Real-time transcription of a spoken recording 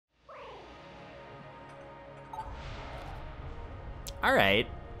Alright.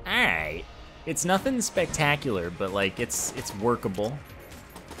 Alright. It's nothing spectacular, but like it's workable.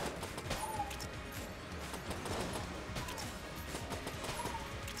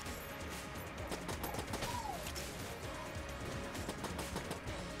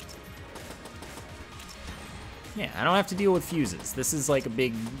 Yeah, I don't have to deal with fuses. This is like a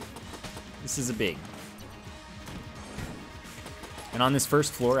big... This is a big. And on this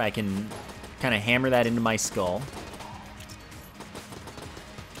first floor, I can kind of hammer that into my skull.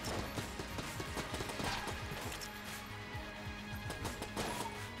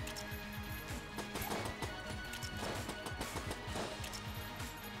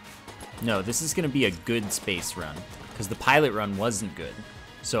 No, this is going to be a good space run, because the pilot run wasn't good.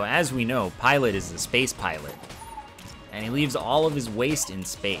 So as we know, Pilot is a space pilot, and he leaves all of his waste in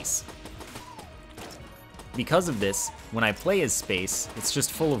space. Because of this, when I play as space, it's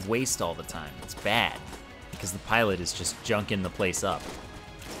just full of waste all the time. It's bad, because the pilot is just junking the place up.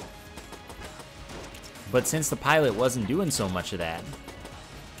 But since the pilot wasn't doing so much of that,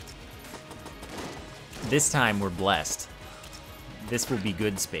 this time we're blessed. This will be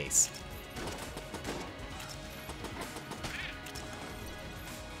good space.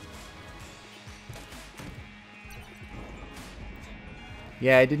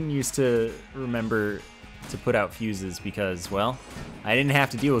 Yeah, I didn't used to remember to put out fuses because, well, I didn't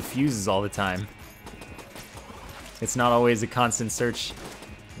have to deal with fuses all the time. It's not always a constant search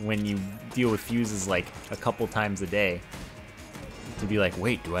when you deal with fuses like a couple times a day. To be like,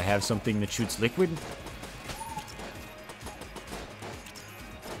 wait, do I have something that shoots liquid?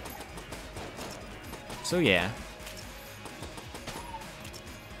 So yeah.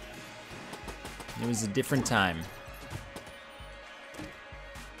 It was a different time.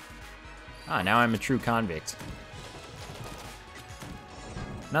 Ah, now I'm a true convict.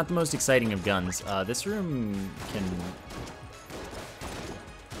 Not the most exciting of guns. This room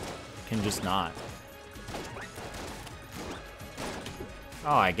can just not.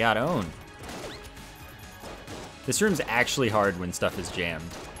 Oh, I got owned. This room's actually hard when stuff is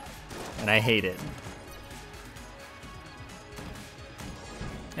jammed, and I hate it.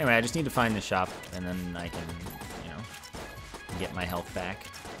 Anyway, I just need to find the shop, and then I can, you know, get my health back.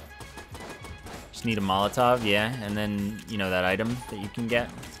 Just need a Molotov, yeah, and then, you know, that item that you can get.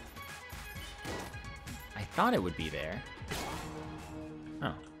 I thought it would be there.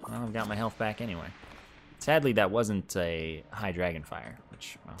 Oh, well, I've got my health back anyway. Sadly, that wasn't a high dragon fire,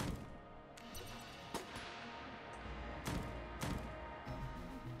 which, well.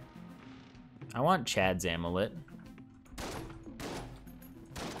 I want Chad's amulet.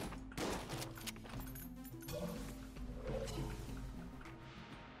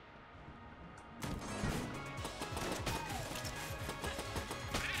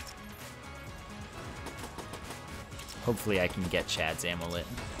 Hopefully I can get Chad's amulet.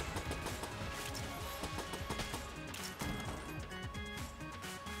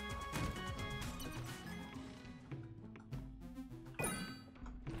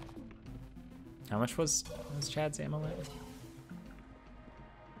 How much was Chad's amulet?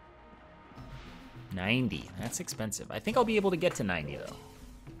 90. That's expensive. I think I'll be able to get to 90 though.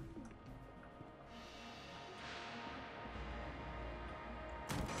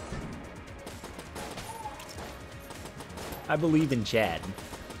 I believe in Chad.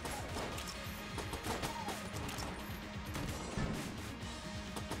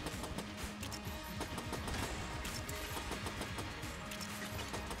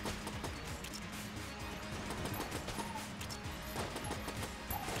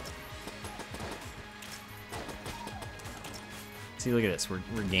 See, look at this. We're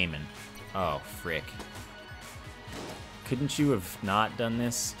gaming. Oh, frick. Couldn't you have not done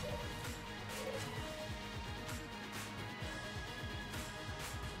this?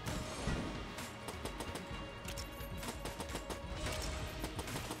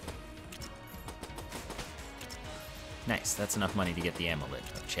 Nice, that's enough money to get the amulet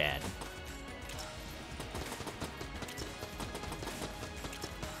of Chad.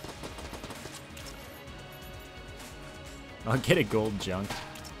 I'll get a gold junk.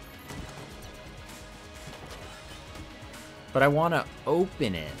 But I want to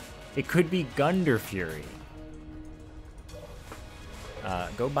open it. It could be Gunder Fury.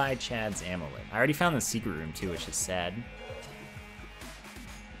 Go buy Chad's amulet. I already found the secret room too, which is sad.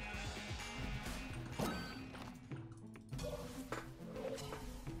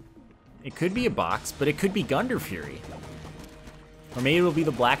 It could be a box, but it could be Gunder Fury. Or maybe it'll be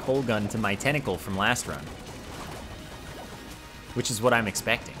the black hole gun to my tentacle from last run. Which is what I'm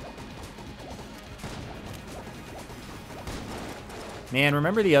expecting. Man,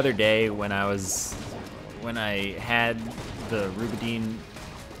 remember the other day when I had the Rubidine.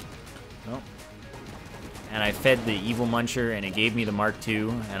 Oh. And I fed the Evil Muncher, and it gave me the Mark II,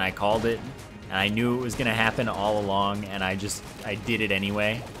 and I called it, and I knew it was gonna happen all along, and I did it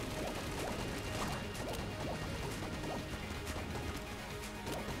anyway.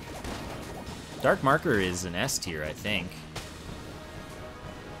 Dark Marker is an S tier, I think.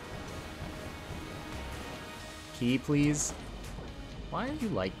 Key, please. Why are you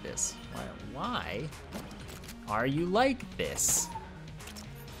like this? Why are you like this?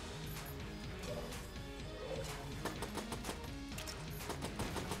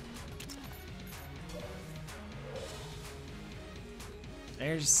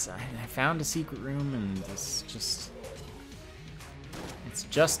 I found a secret room, and it's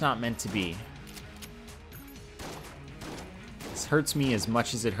just not meant to be. This hurts me as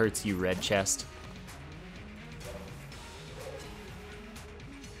much as it hurts you, red chest.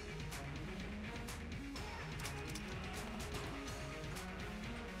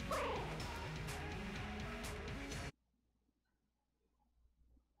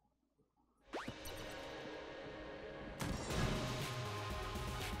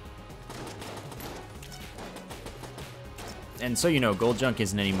 And so you know, gold junk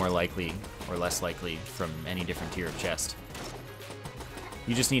isn't any more likely or less likely from any different tier of chest.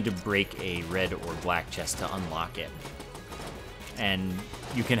 You just need to break a red or black chest to unlock it. And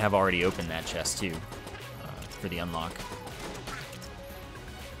you can have already opened that chest too, for the unlock.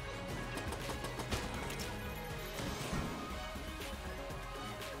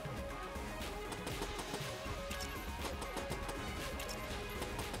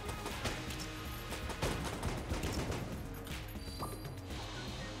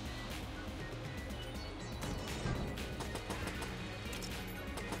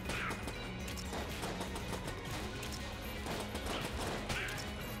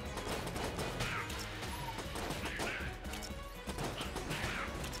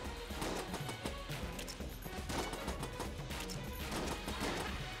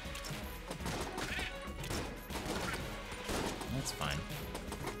 That's fine.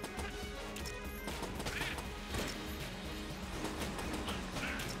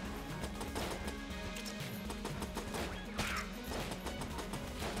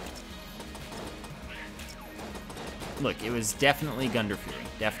 Look, it was definitely Gunder Fury.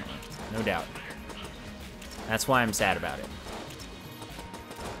 Definitely. No doubt. That's why I'm sad about it.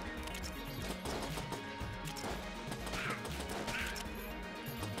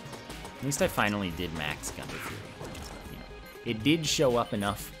 At least I finally did max Gunder Fury. It did show up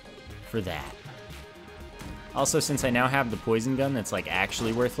enough for that. Also, since I now have the poison gun that's like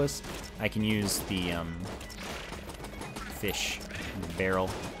actually worthless, I can use the fish barrel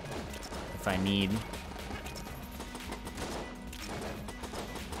if I need.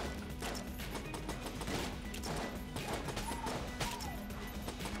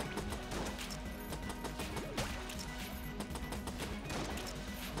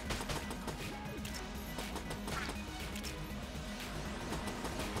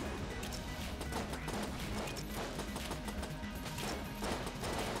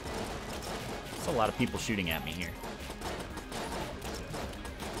 A lot of people shooting at me here.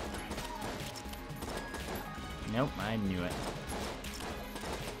 Nope, I knew it.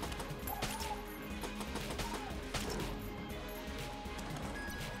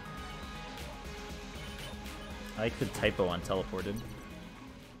 I like the typo on teleported.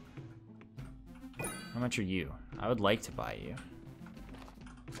 How much are you? I would like to buy you.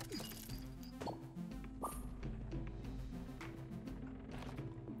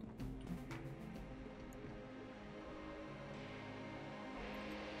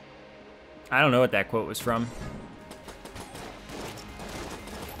 I don't know what that quote was from.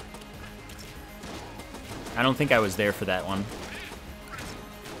 I don't think I was there for that one.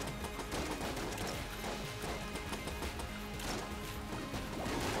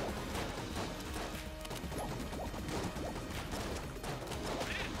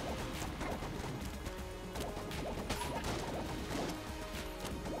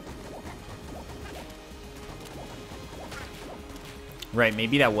 Right,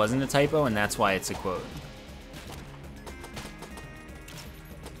 maybe that wasn't a typo, and that's why it's a quote.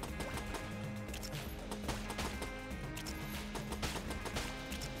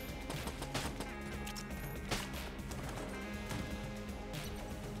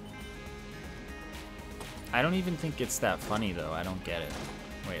 I don't even think it's that funny, though. I don't get it.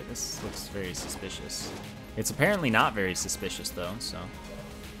 Wait, this looks very suspicious. It's apparently not very suspicious, though, so...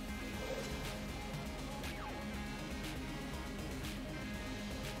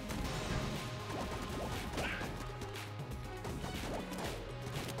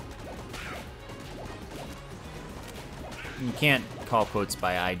 you can't call quotes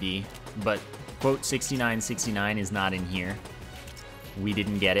by ID, but quote 6969 is not in here. We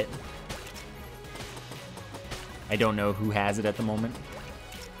didn't get it. I don't know who has it at the moment.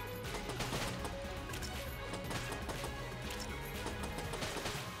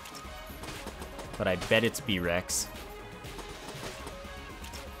 But I bet it's B-Rex.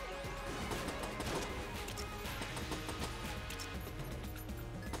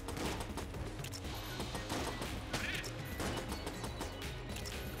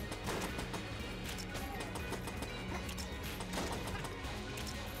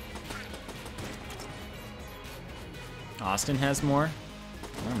 Austin has more?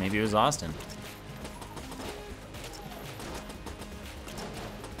 Well, maybe it was Austin.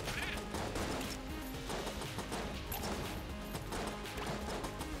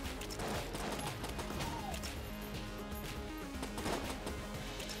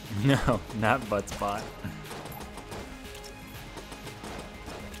 No, not butt spot.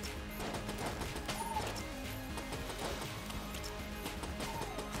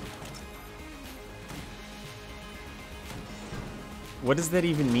 What does that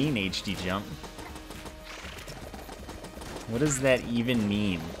even mean, HD jump? What does that even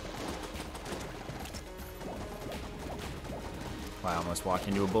mean? Wow, I almost walked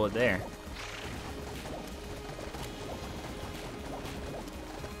into a bullet there.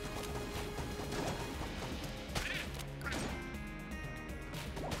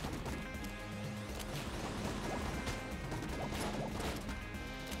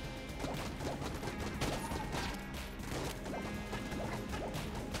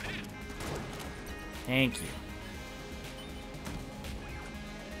 Thank you.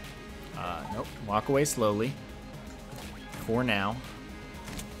 Nope. Walk away slowly. For now.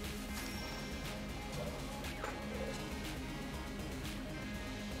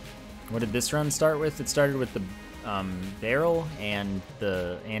 What did this run start with? It started with the barrel and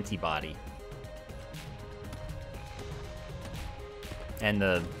the antibody. And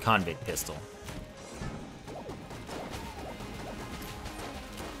the convict pistol.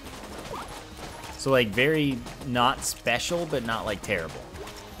 So like very not special, but not like terrible.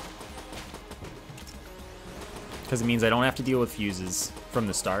 Because it means I don't have to deal with fuses from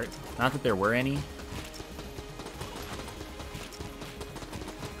the start. Not that there were any.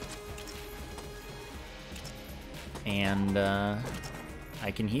 And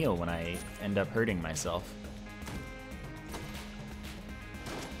I can heal when I end up hurting myself.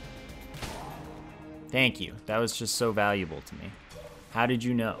 Thank you. That was just so valuable to me. How did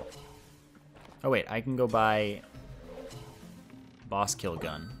you know? Oh wait, I can go buy boss kill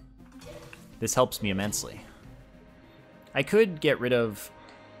gun. This helps me immensely. I could get rid of...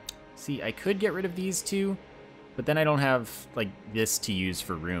 See, I could get rid of these two, but then I don't have like this to use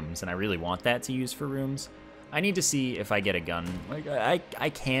for rooms, and I really want that to use for rooms. I need to see if I get a gun. Like I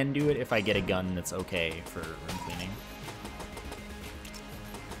can do it if I get a gun that's okay for room cleaning.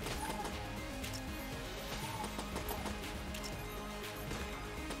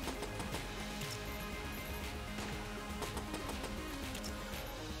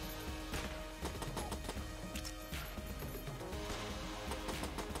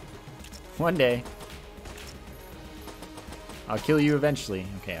 One day. I'll kill you eventually.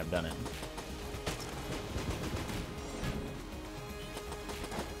 Okay, I've done it.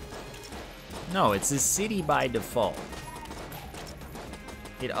 No, it's a city by default.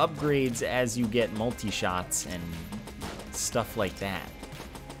 It upgrades as you get multi-shots and stuff like that.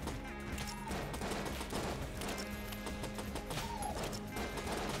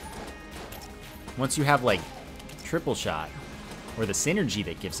 Once you have like triple shot, or the synergy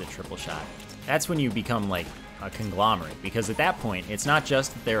that gives it triple shot, that's when you become like a conglomerate, because at that point it's not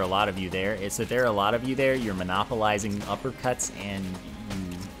just that there are a lot of you there, it's that there are a lot of you there, you're monopolizing uppercuts, and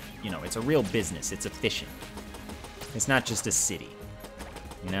you know, it's a real business, it's efficient. It's not just a city,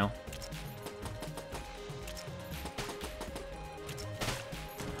 you know?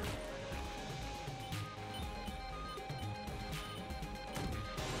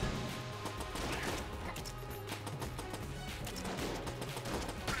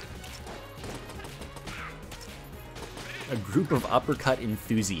 A group of uppercut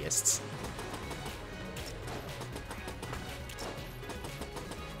enthusiasts.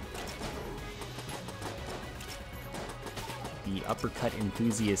 The Uppercut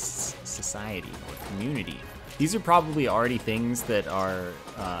Enthusiasts Society or community. These are probably already things that are,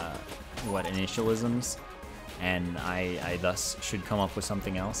 initialisms, and I thus should come up with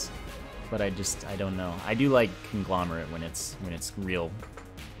something else. But I don't know. I do like conglomerate when it's real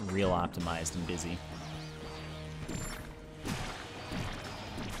optimized and busy.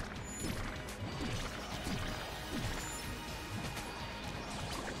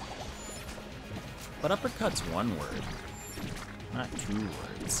 But uppercut's one word, not two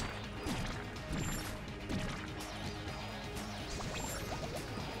words.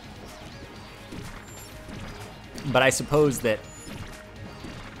 But I suppose that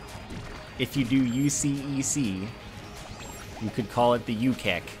if you do UCEC, you could call it the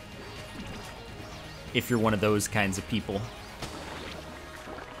UKEC, if you're one of those kinds of people.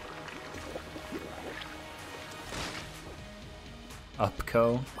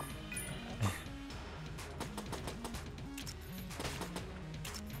 Upco.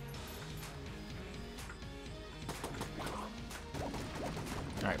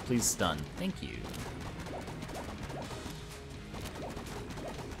 Alright, please stun. Thank you.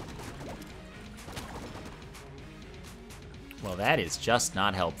 Well, that is just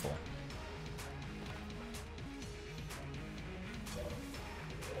not helpful.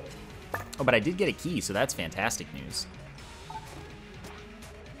 Oh, but I did get a key, so that's fantastic news.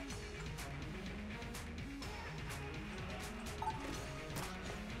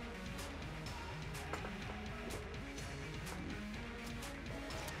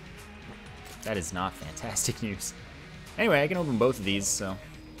 That is not fantastic news. Anyway, I can open both of these, so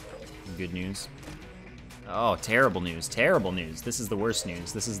good news. Oh, terrible news, terrible news. This is the worst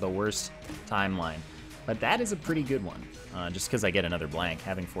news. This is the worst timeline. But that is a pretty good one, just because I get another blank.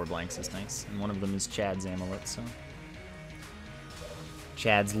 Having 4 blanks is nice, and one of them is Chad's amulet, so...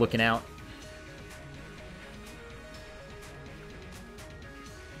 Chad's looking out.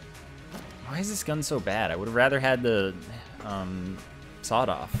 Why is this gun so bad? I would have rather had the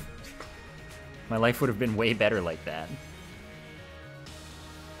sawed-off. My life would have been way better like that.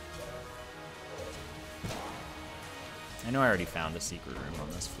 I know I already found a secret room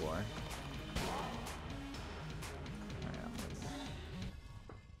on this floor.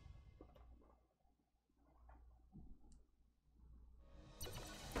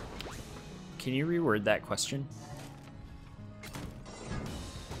 Can you reword that question?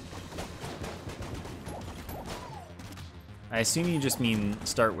 I assume you just mean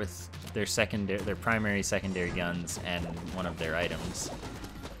start with their primary, secondary guns and one of their items.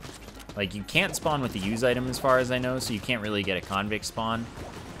 Like, you can't spawn with the use item as far as I know, so you can't really get a convict spawn.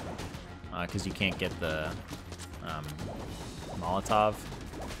 Because you can't get the Molotov.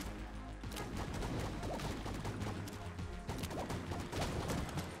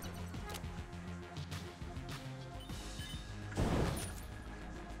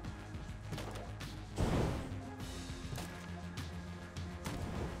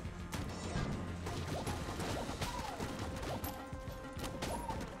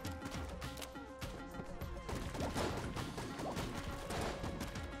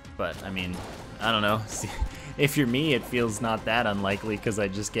 But, I mean, I don't know. If you're me, it feels not that unlikely because I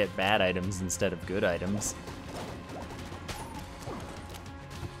just get bad items instead of good items.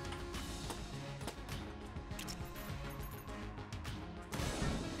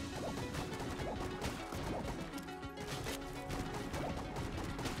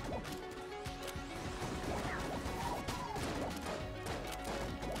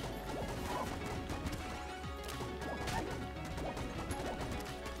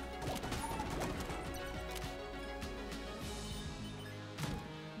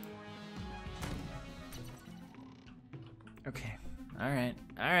 Okay. Alright.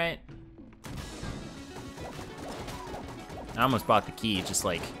 Alright. I almost bought the key, just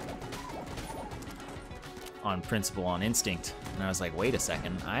like on principle, on instinct. And I was like, wait a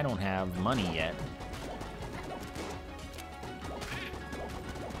second, I don't have money yet.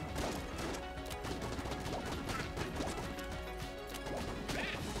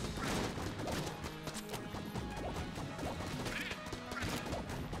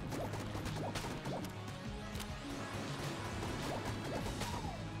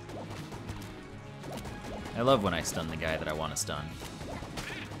 I love when I stun the guy that I want to stun.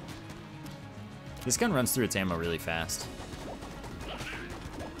 This gun runs through its ammo really fast.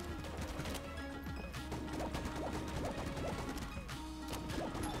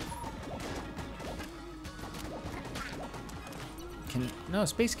 No,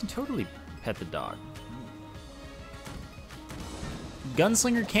 Space can totally pet the dog.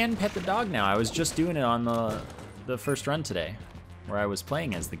 Gunslinger can pet the dog now. I was just doing it on the first run today, where I was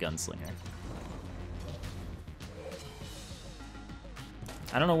playing as the Gunslinger.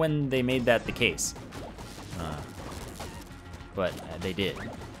 I don't know when they made that the case, but they did.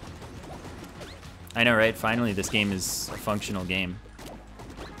 I know, right? Finally, this game is a functional game.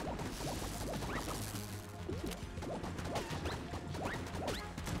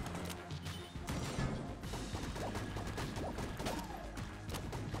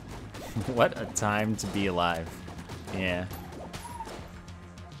 What a time to be alive. Yeah.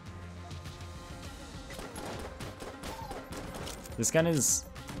 This gun is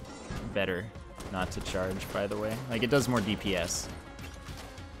better not to charge, by the way. Like, it does more DPS.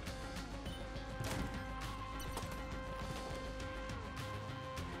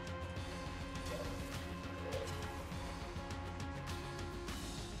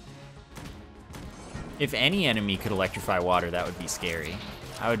 If any enemy could electrify water, that would be scary.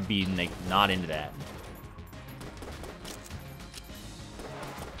 I would be, like, not into that.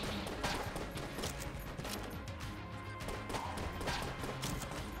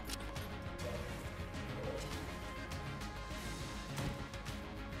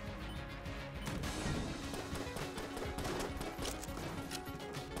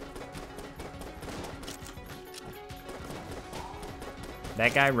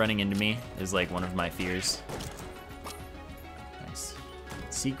 That guy running into me is like one of my fears. Nice.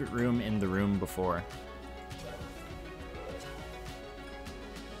 Secret room in the room before.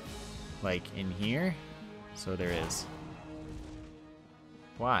 Like in here? So there is.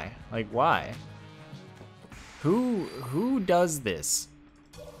 Why? Like why? Who does this?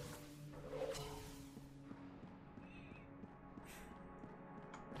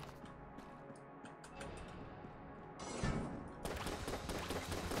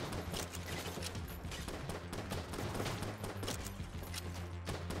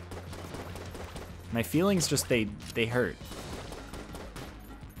 My feelings just, they hurt.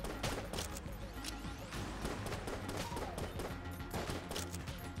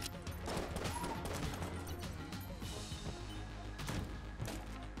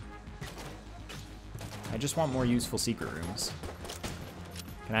 I just want more useful secret rooms.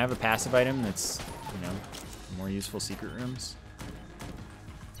 Can I have a passive item that's, you know, more useful secret rooms?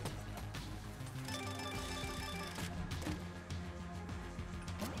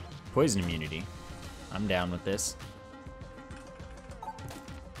 Poison immunity. I'm down with this.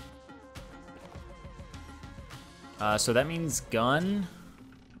 So that means gun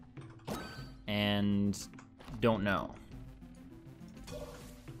and don't know.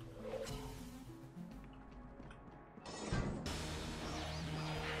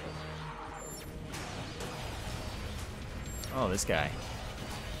 Oh, this guy.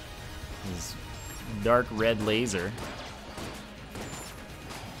 His dark red laser.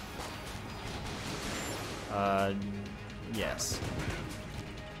 Yes.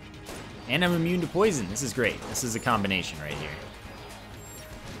 And I'm immune to poison. This is great. This is a combination right here.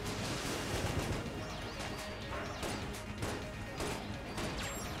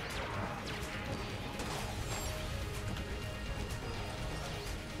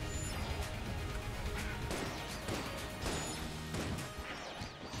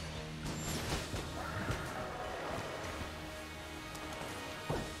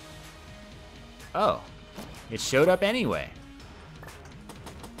 Oh, it showed up anyway.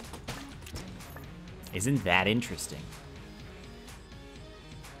 Isn't that interesting?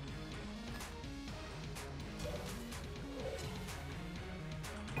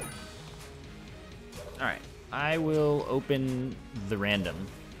 All right, I will open the random.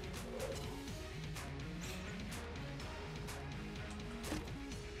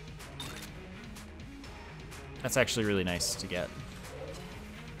 That's actually really nice to get.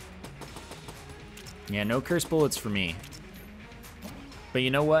 Yeah, no curse bullets for me. But you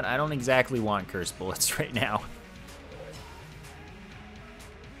know what? I don't exactly want curse bullets right now.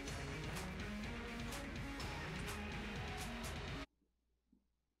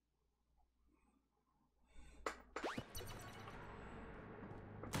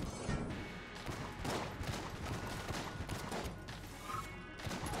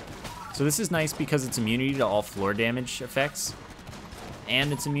 So this is nice because it's immunity to all floor damage effects,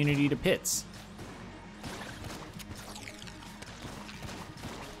 and it's immunity to pits.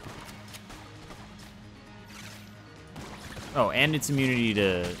 Oh, and it's immunity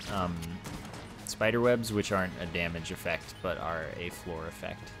to spider webs, which aren't a damage effect, but are a floor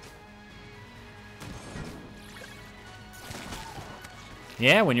effect.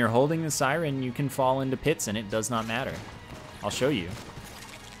 Yeah, when you're holding the siren, you can fall into pits and it does not matter. I'll show you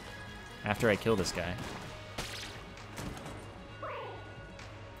after I kill this guy.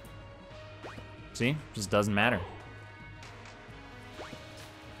 See? Just doesn't matter.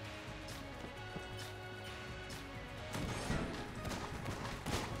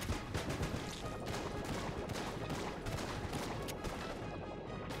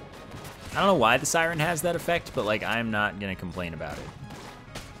 I don't know why the siren has that effect, but like I'm not gonna complain about it.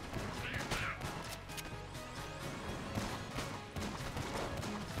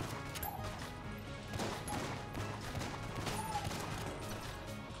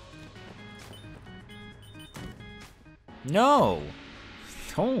 No!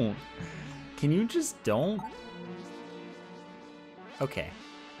 Don't. Can you just don't? Okay.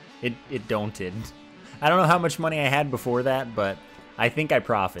 It don'ted. I don't know how much money I had before that, but I think I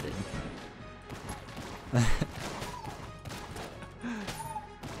profited.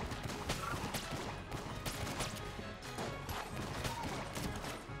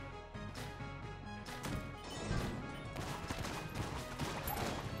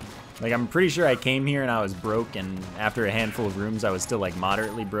 Like, I'm pretty sure I came here and I was broke, and after a handful of rooms, I was still, like,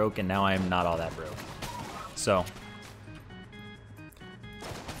 moderately broke, and now I'm not all that broke. So.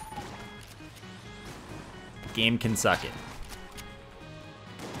 Game can suck it.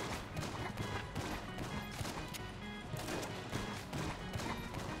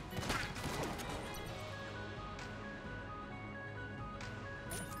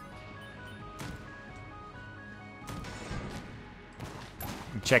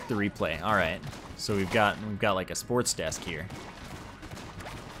 Check the replay. All right. So we've got like a sports desk here.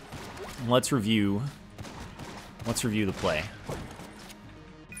 Let's review the play.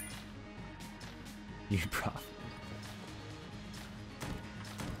 You prof.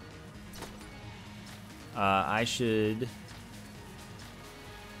 I should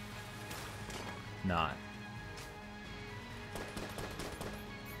not.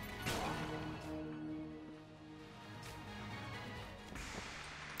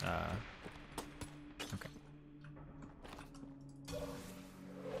 Okay.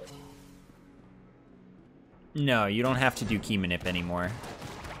 No, you don't have to do key manip anymore.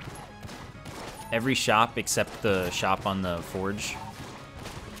 Every shop except the shop on the forge,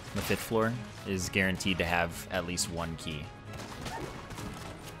 the 5th floor, is guaranteed to have at least one key.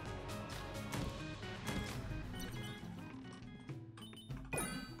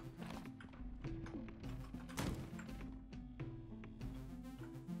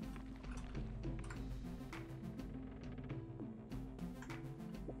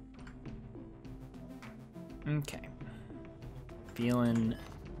 Okay. Feeling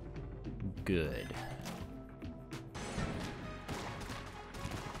good.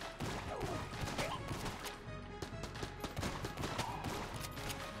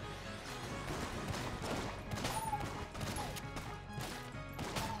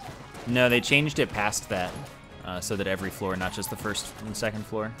 No, they changed it past that, so that every floor, not just the 1st and 2nd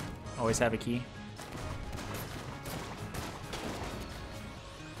floor, always have a key.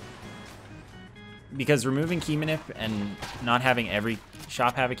 Because removing key manip and not having every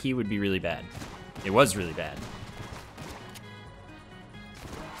shop have a key would be really bad. It was really bad.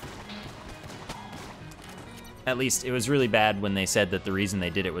 At least it was really bad when they said that the reason they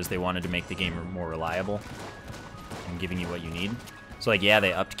did it was they wanted to make the game more reliable and giving you what you need. So, like, yeah,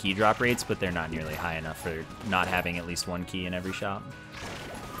 they upped key drop rates, but they're not nearly high enough for not having at least one key in every shop.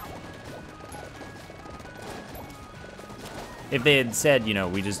 If they had said, you know,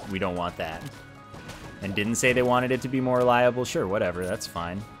 we don't want that, and didn't say they wanted it to be more reliable, sure, whatever, that's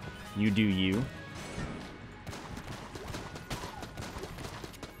fine. You do you.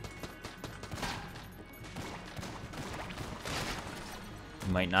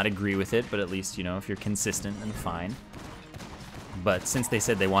 You might not agree with it, but at least, you know, if you're consistent, then fine. But since they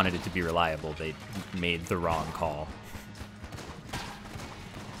said they wanted it to be reliable, they made the wrong call.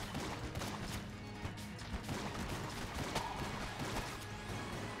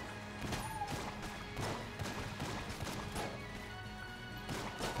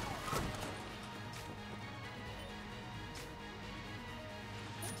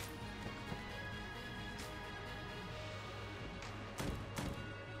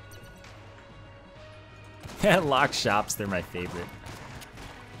 Lock shops, they're my favorite.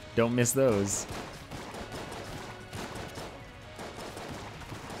 Don't miss those.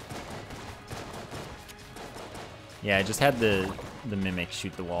 Yeah, I just had the Mimic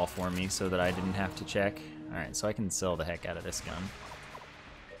shoot the wall for me so that I didn't have to check. Alright, so I can sell the heck out of this gun.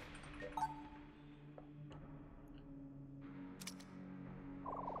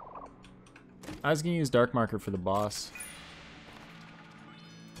 I was gonna use Dark Marker for the boss.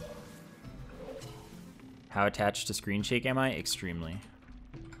 How attached to Screen Shake am I? Extremely.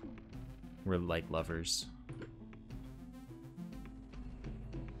 We're like lovers.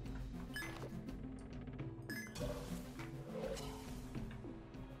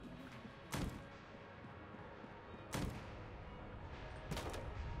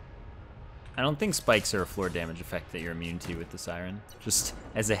 I don't think spikes are a floor damage effect that you're immune to with the Siren. Just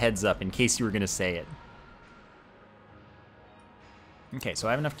as a heads up, in case you were gonna say it. Okay, so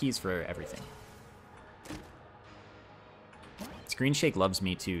I have enough keys for everything. Screen Shake loves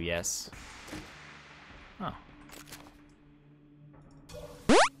me too, yes. Oh.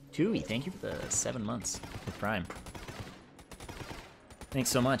 Tui, thank you for the 7 months with Prime. Thanks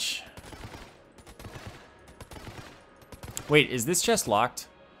so much. Wait, is this chest locked?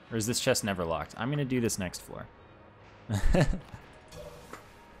 Or is this chest never locked? I'm gonna do this next floor.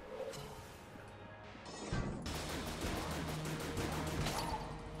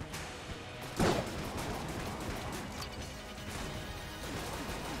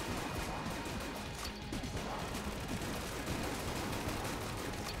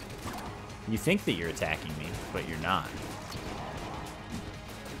 You think that you're attacking me, but you're not.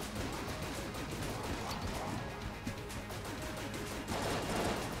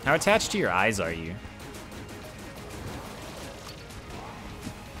 How attached to your eyes are you?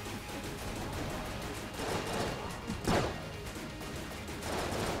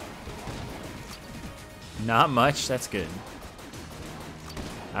 Not much? That's good.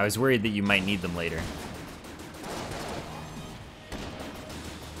 I was worried that you might need them later.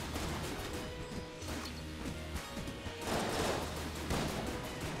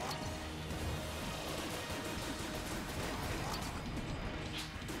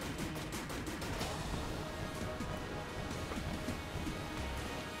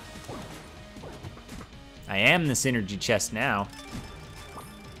 I am the synergy chest now.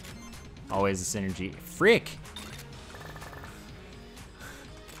 Always a synergy. Frick!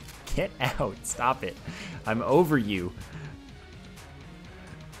 Get out. Stop it. I'm over you.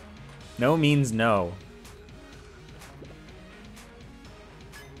 No means no.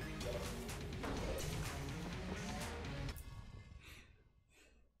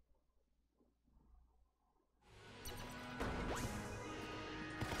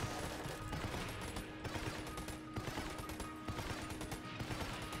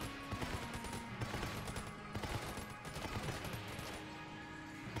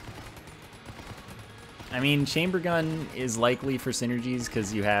 I mean, chamber gun is likely for synergies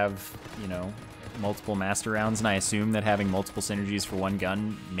because you have, you know, multiple master rounds, and I assume that having multiple synergies for one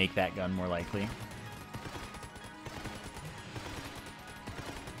gun make that gun more likely.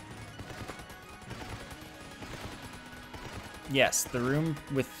 Yes, the room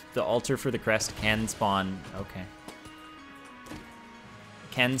with the altar for the crest can spawn, okay.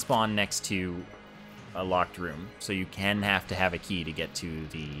 Can spawn next to a locked room, so you can have to have a key to get to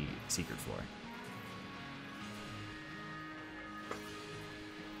the secret floor.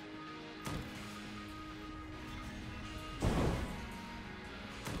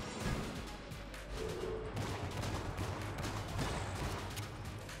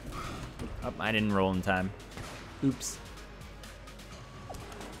 Oh, I didn't roll in time. Oops.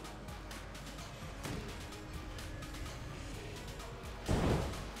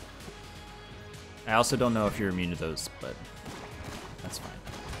 I also don't know if you're immune to those, but that's fine.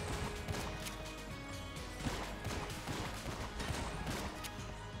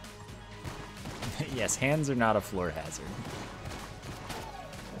 Yes, hands are not a floor hazard.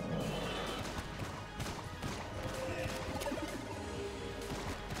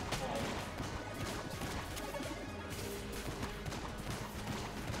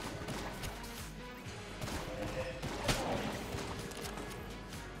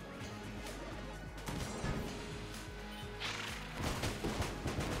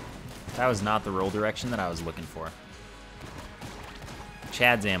 That was not the roll direction that I was looking for.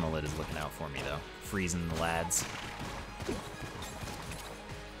 Chad's amulet is looking out for me, though. Freezing the lads.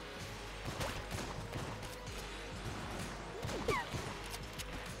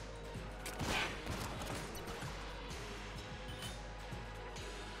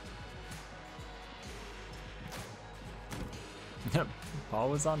 Paul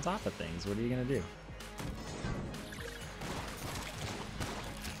was on top of things. What are you gonna do?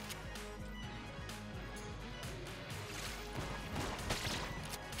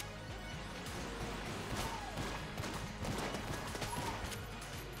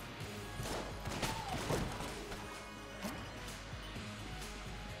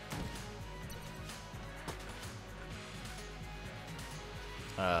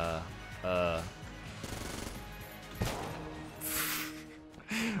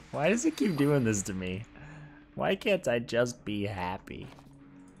 Why does it keep doing this to me? Why can't I just be happy?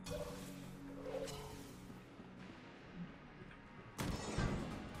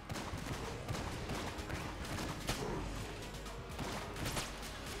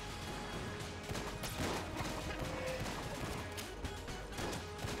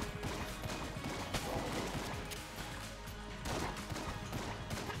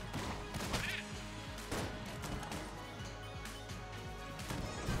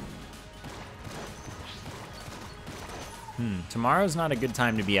 Tomorrow's not a good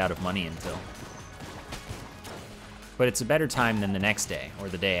time to be out of money until. But it's a better time than the next day or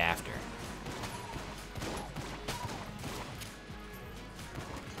the day after.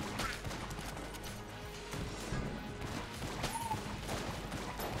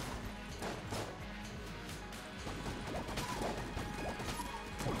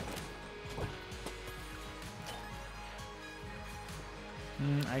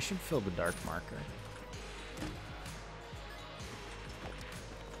 I should fill the dark marker.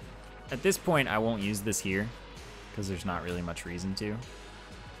 At this point, I won't use this here, because there's not really much reason to.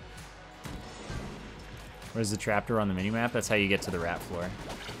 Where's the trapdoor on the minimap? That's how you get to the rat floor.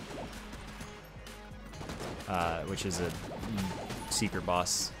 Which is a secret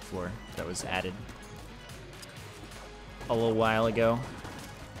boss floor that was added a little while ago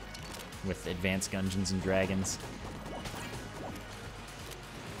with advanced Gungeons and Dragons.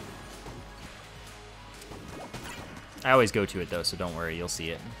 I always go to it though, so don't worry, you'll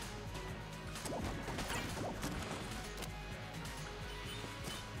see it.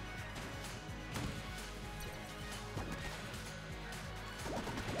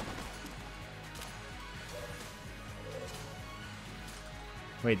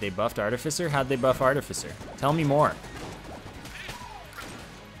 Wait, they buffed Artificer? How'd they buff Artificer? Tell me more.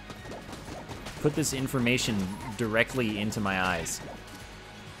 Put this information directly into my eyes.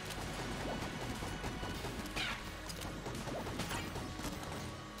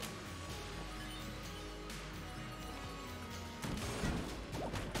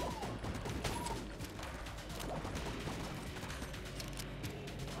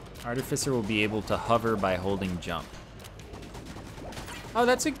 Artificer will be able to hover by holding jump. Oh,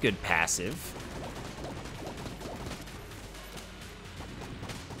 that's a good passive.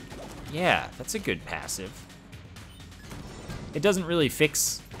 Yeah, that's a good passive. It doesn't really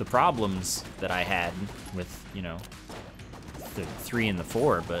fix the problems that I had with, you know, the 3 and the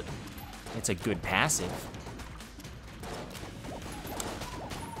 4, but it's a good passive.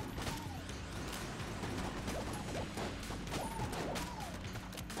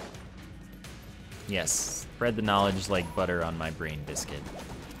 Yes, spread the knowledge like butter on my brain biscuit.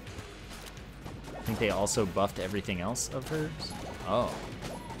 I think they also buffed everything else of hers. Oh.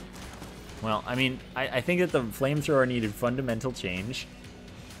 Well, I mean, I think that the flamethrower needed fundamental change.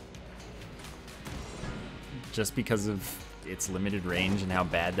 Just because of its limited range and how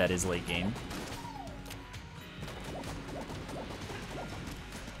bad that is late game.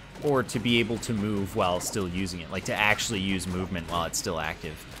 Or to be able to move while still using it. Like to actually use movement while it's still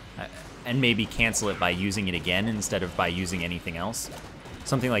active. And maybe cancel it by using it again instead of by using anything else.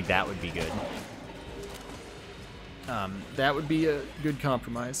 Something like that would be good. That would be a good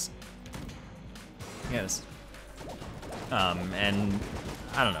compromise. Yes. And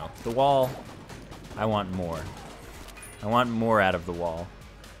I don't know. The wall, I want more. I want more out of the wall.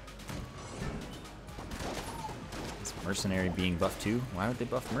 Is Mercenary being buffed too? Why would they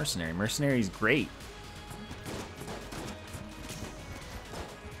buff Mercenary? Mercenary's great.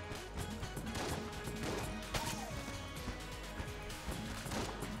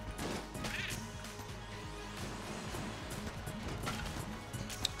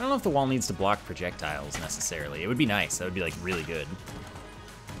 I don't know if the wall needs to block projectiles necessarily. It would be nice. That would be like really good.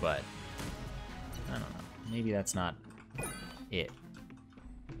 But I don't know. Maybe that's not it.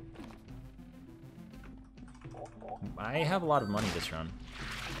 I have a lot of money this run.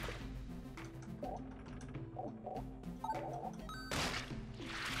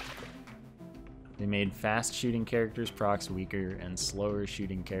 They made fast shooting characters procs weaker and slower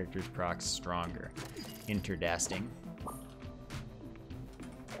shooting characters procs stronger. Interdasting.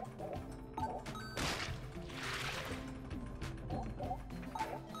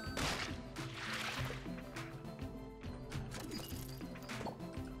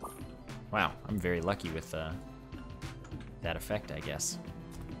 Wow, I'm very lucky with that effect, I guess.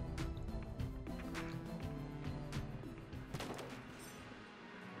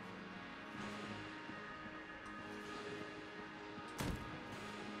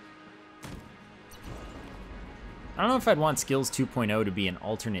 I don't know if I'd want Skills 2.0 to be an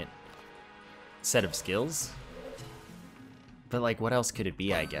alternate set of skills. But, like, what else could it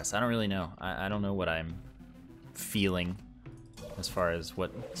be, I guess? I don't really know. I don't know what I'm feeling as far as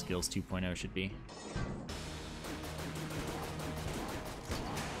what Skills 2.0 should be.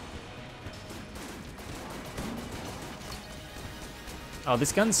 Oh,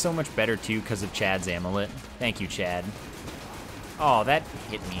 this gun's so much better, too, because of Chad's amulet. Thank you, Chad. Oh, that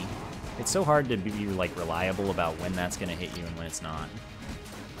hit me. It's so hard to be, like, reliable about when that's going to hit you and when it's not.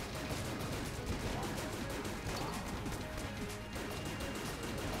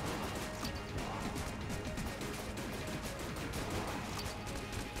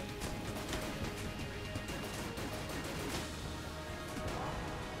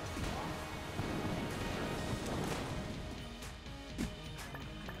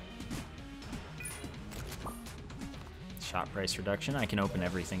 Shot price reduction. I can open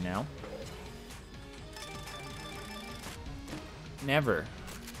everything now. Never.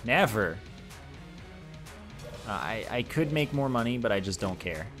 Never. I could make more money, but I just don't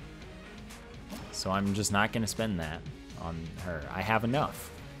care. So I'm just not going to spend that on her. I have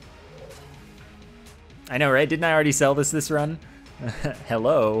enough. I know, right? Didn't I already sell this run?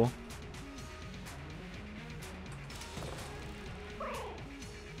 Hello.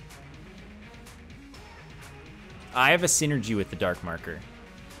 I have a synergy with the Dark Marker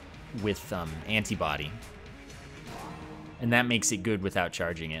with antibody. And that makes it good without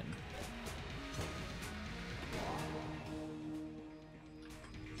charging it.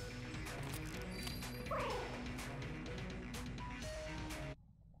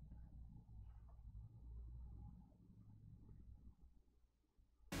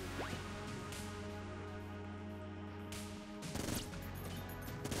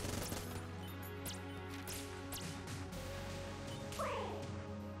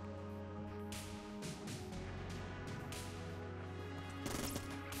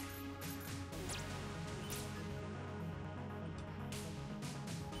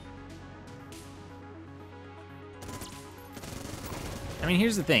 I mean,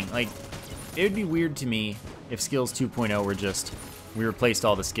 here's the thing, like, it would be weird to me if Skills 2.0 were just, we replaced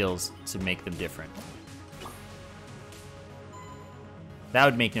all the skills to make them different. That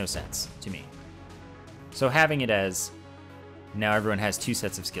would make no sense to me. So having it as, now everyone has 2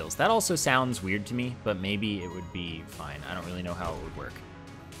 sets of skills, that also sounds weird to me, but maybe it would be fine. I don't really know how it would work.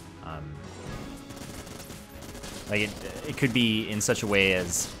 Like, it could be in such a way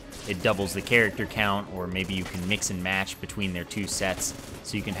as it doubles the character count, or maybe you can mix and match between their 2 sets,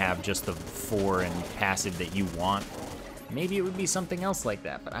 so you can have just the 4 and passive that you want. Maybe it would be something else like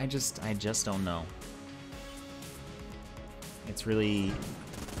that, but I just don't know. It's really...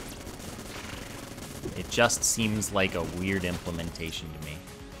 It just seems like a weird implementation to me.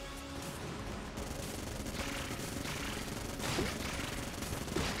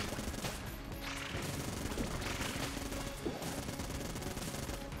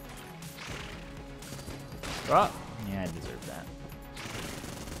 Oh, yeah, I deserve that.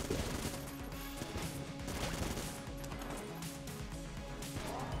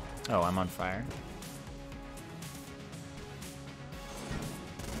 Oh, I'm on fire.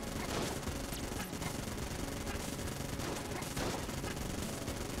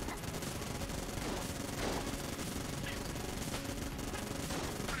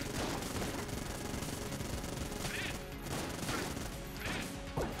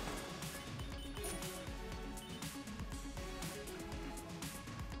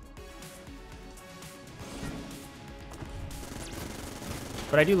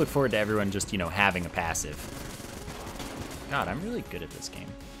 But I do look forward to everyone just, you know, having a passive. God, I'm really good at this game.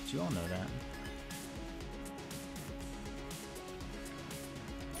 Do you all know that?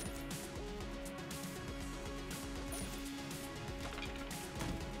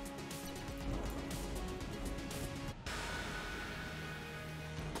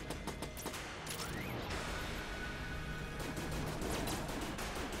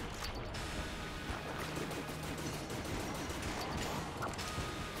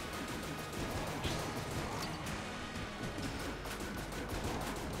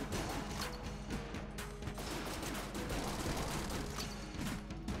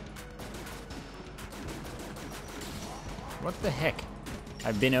 What the heck?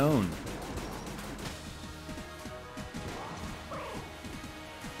 I've been owned.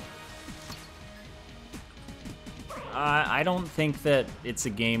 I don't think that it's a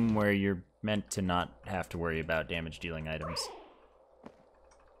game where you're meant to not have to worry about damage dealing items.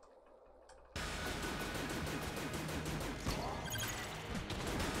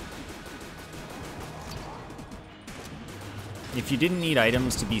 If you didn't need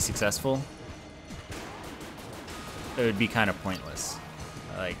items to be successful, it would be kind of pointless.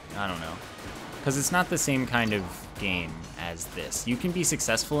 Like, I don't know. Because it's not the same kind of game as this. You can be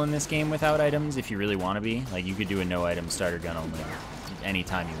successful in this game without items if you really want to be. Like, you could do a no-item starter gun only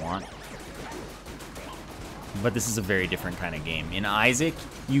anytime you want. But this is a very different kind of game. In Isaac,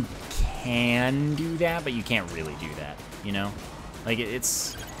 you can do that, but you can't really do that, you know? Like,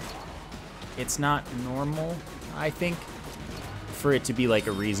 it's not normal, I think, for it to be like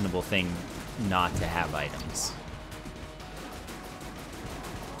a reasonable thing not to have items.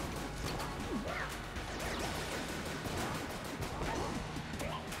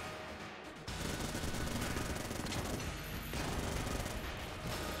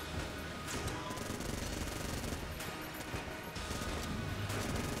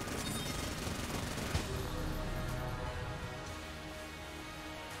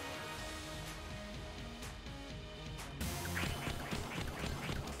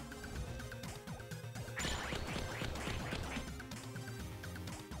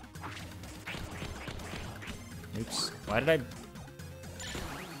 Oops. Why did I...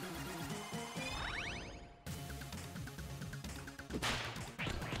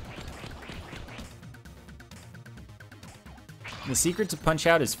 The secret to Punch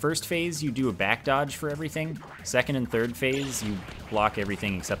Out is first phase, you do a back dodge for everything. Second and third phase, you block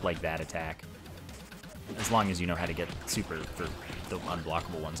everything except like that attack. As long as you know how to get super for the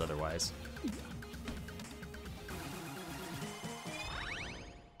unblockable ones otherwise.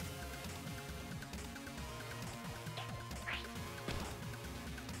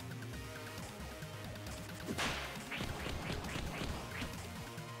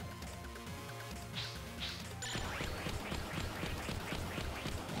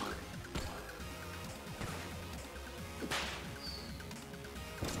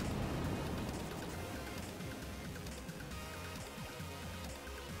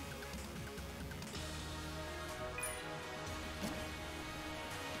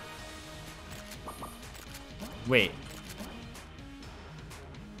 Wait.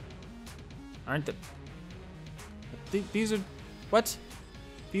 Aren't these are... What?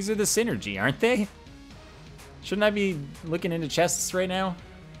 These are the synergy, aren't they? Shouldn't I be looking into chests right now?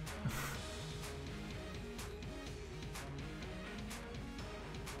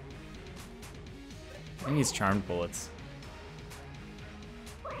 I think it's charmed bullets.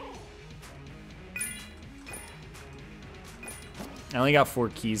 I only got 4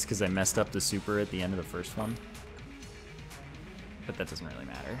 keys because I messed up the super at the end of the first one. But that doesn't really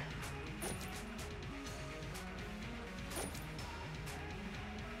matter.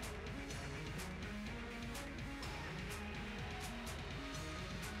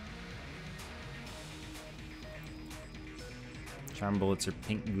 Charm bullets are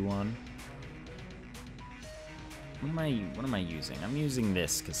pink Gungeon. What am I using? I'm using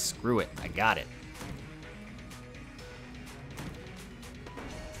this because screw it, I got it.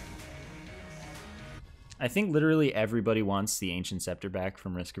 I think literally everybody wants the Ancient Scepter back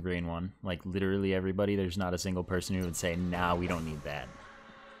from Risk of Rain 1. Like, literally everybody. There's not a single person who would say, nah, we don't need that.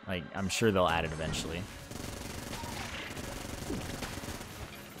 Like, I'm sure they'll add it eventually.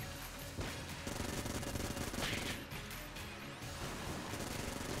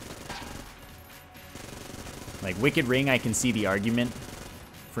 Like, Wicked Ring, I can see the argument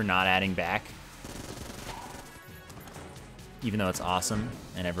for not adding back. Even though it's awesome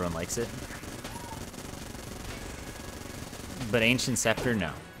and everyone likes it. But Ancient Scepter,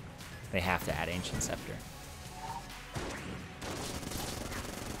 no. They have to add Ancient Scepter.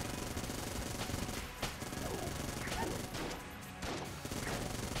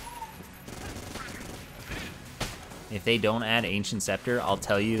 If they don't add Ancient Scepter, I'll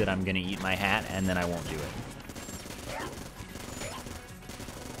tell you that I'm gonna eat my hat and then I won't do it.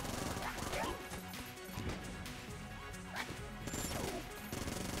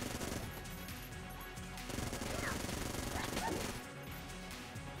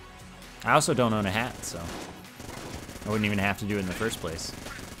 I also don't own a hat, so I wouldn't even have to do it in the first place.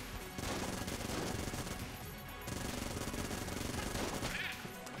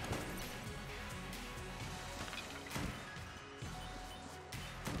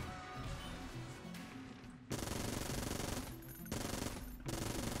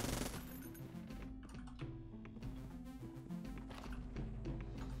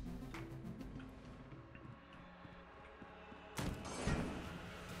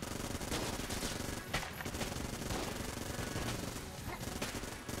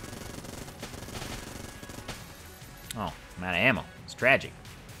 Oh, I'm out of ammo. It's tragic.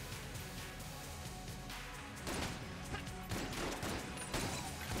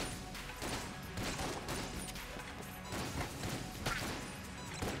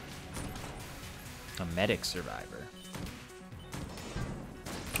 A medic survivor.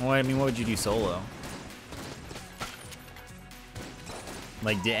 Well, I mean, what would you do solo?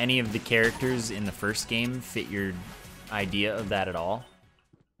 Like, did any of the characters in the first game fit your idea of that at all?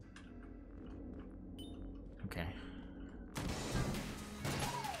 Okay.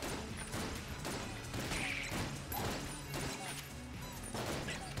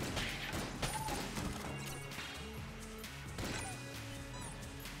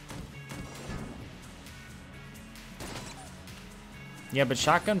 Yeah, but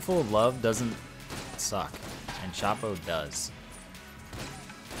Shotgun Full of Love doesn't suck, and Shotbow does.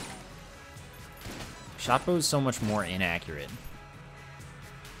 Shotbow is so much more inaccurate.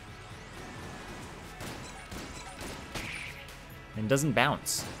 And doesn't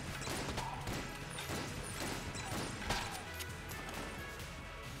bounce.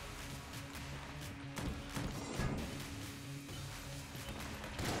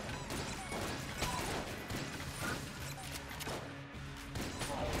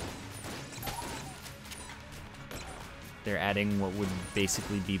 they're adding what would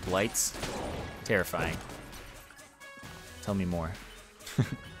basically be blights. Terrifying. Tell me more.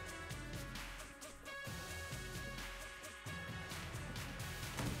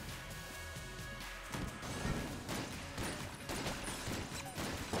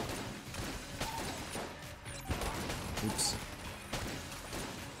 Oops.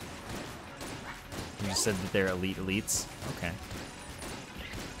 You just said that they're elite elites? Okay.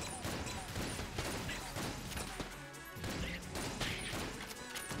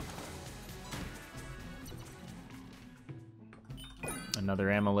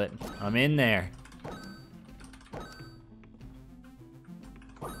 Another amulet. I'm in there.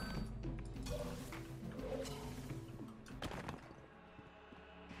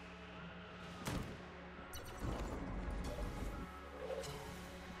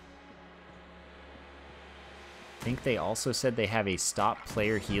 I think they also said they have a stop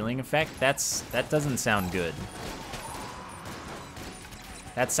player healing effect. That doesn't sound good.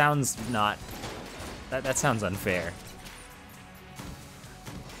 That sounds not... That sounds unfair.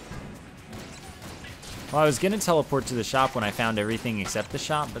 Well, I was gonna teleport to the shop when I found everything except the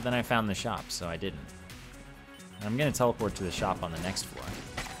shop, but then I found the shop, so I didn't. I'm gonna teleport to the shop on the next floor.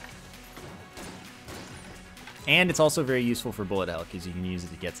 And it's also very useful for bullet hell, because you can use it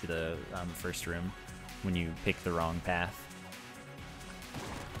to get to the first room when you pick the wrong path.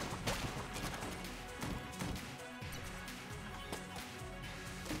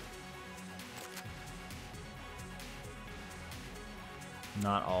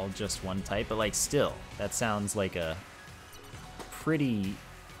 Not all just one type, but like still, that sounds like a pretty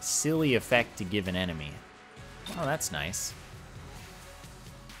silly effect to give an enemy. Oh, that's nice.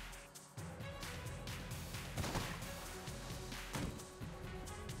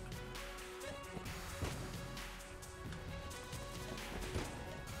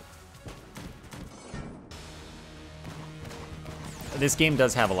 This game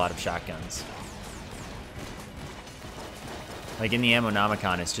does have a lot of shotguns. Like in the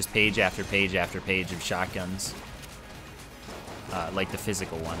Ammonomicon, it's just page after page after page of shotguns. Like the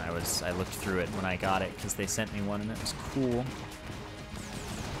physical one, I looked through it when I got it because they sent me one and it was cool.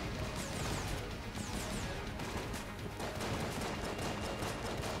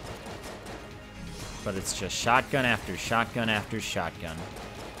 But it's just shotgun after shotgun after shotgun.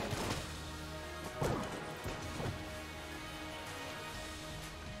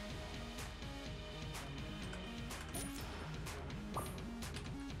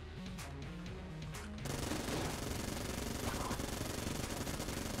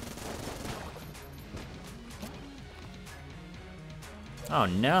 Oh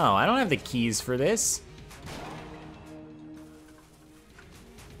no, I don't have the keys for this.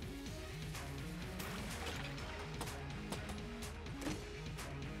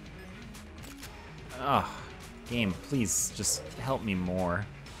 Oh, game, please just help me more.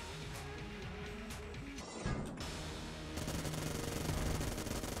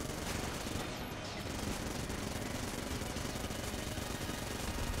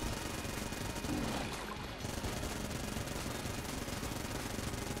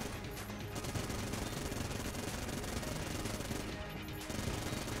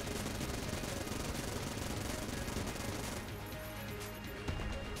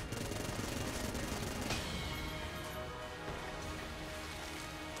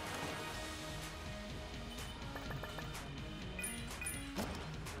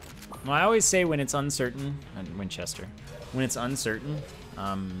 Well, I always say when it's uncertain, Winchester, when it's uncertain,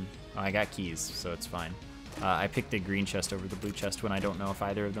 I got keys, so it's fine. I picked the green chest over the blue chest when I don't know if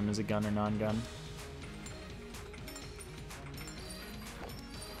either of them is a gun or non-gun.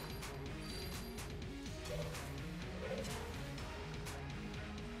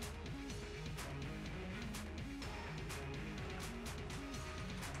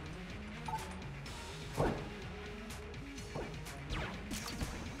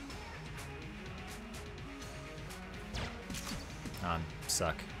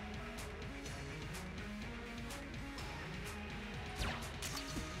 Suck.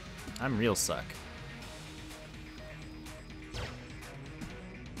 I'm real suck.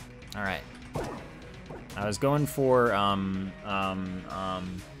 All right. I was going for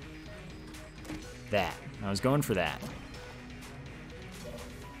that. I was going for that.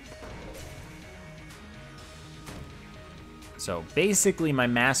 So basically my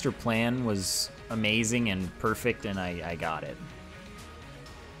master plan was amazing and perfect and I got it.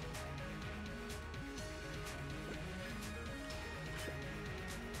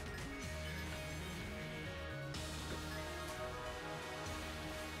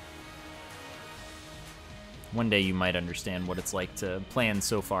 One day you might understand what it's like to plan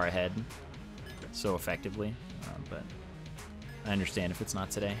so far ahead, so effectively, but I understand if it's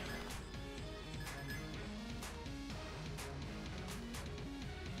not today.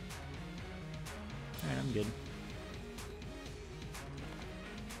 Alright, I'm good.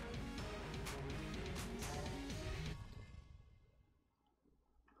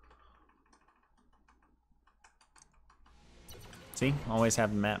 See? Always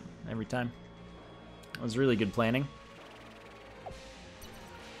have the map every time. That was really good planning.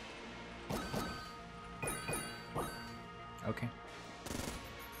 Okay.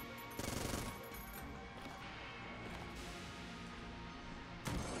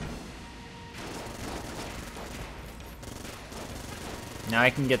 Now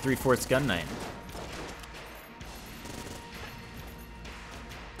I can get 3/4 Gun Knight.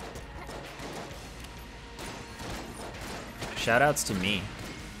 Shoutouts to me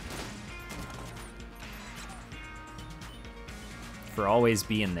for always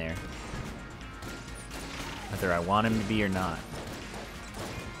being there, whether I want him to be or not.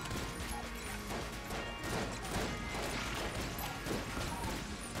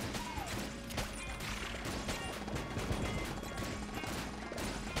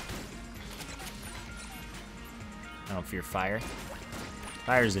 I don't fear fire.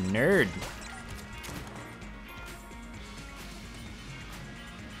 Fire's a nerd.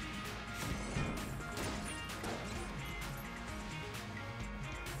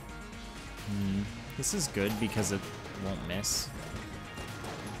 This is good because it won't miss.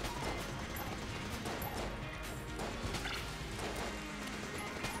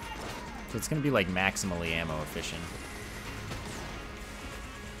 So it's gonna be like maximally ammo efficient.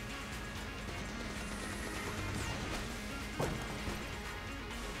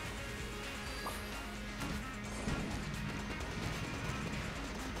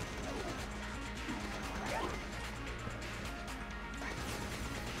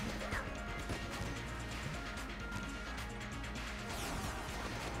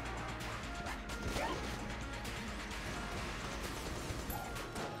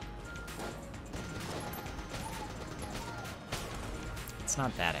 It's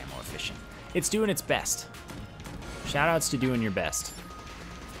not that ammo efficient. It's doing its best. Shoutouts to doing your best.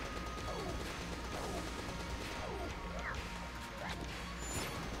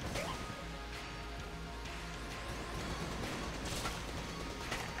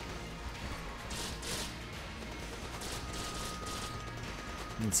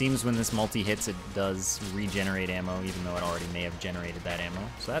 It seems when this multi hits, it does regenerate ammo, even though it already may have generated that ammo.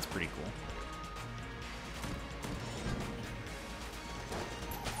 So that's pretty cool.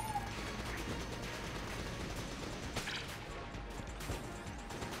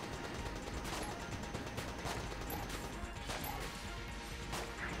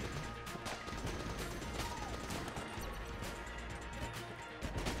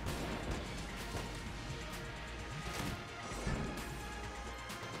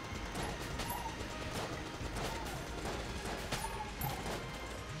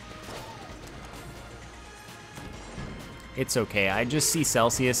 It's okay. I just see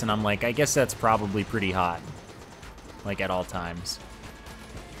Celsius and I'm like, I guess that's probably pretty hot. Like at all times.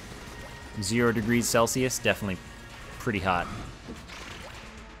 0 degrees Celsius, definitely pretty hot.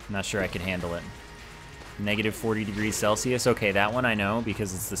 I'm not sure I could handle it. Negative 40 degrees Celsius, okay, that one I know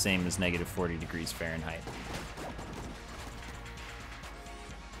because it's the same as negative 40 degrees Fahrenheit.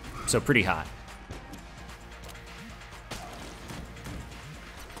 So pretty hot.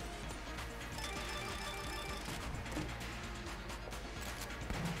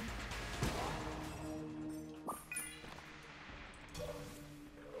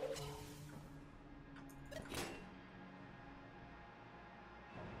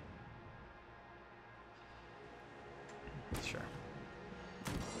 Sure.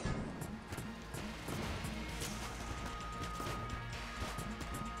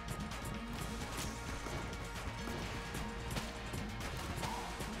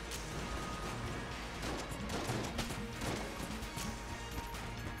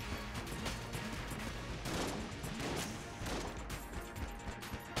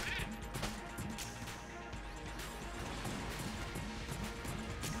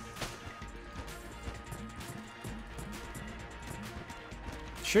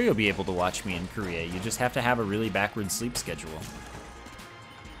 Sure, you'll be able to watch me in Korea. You just have to have a really backward sleep schedule.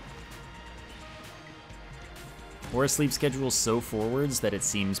 Or a sleep schedule so forwards that it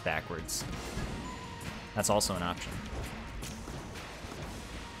seems backwards. That's also an option.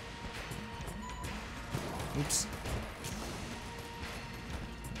 Oops.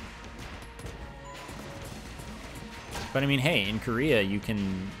 But I mean, hey, in Korea, you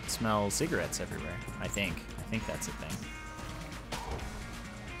can smell cigarettes everywhere, I think. I think that's a thing.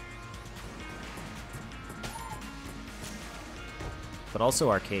 but also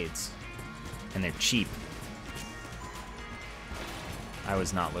arcades. And they're cheap. I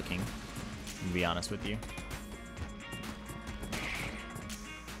was not looking, to be honest with you.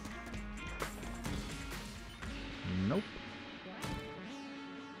 Nope.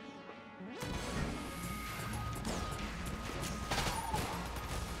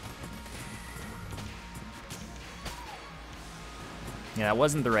 Yeah, that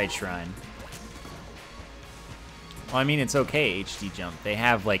wasn't the right shrine. Well, I mean, it's okay, HD Jump. They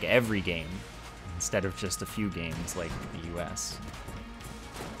have, like, every game, instead of just a few games like the US.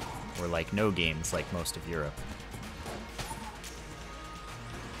 Or, like, no games like most of Europe.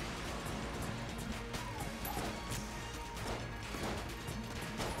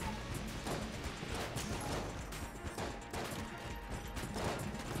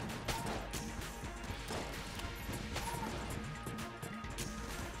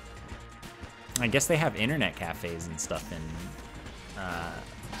 I guess they have internet cafes and stuff in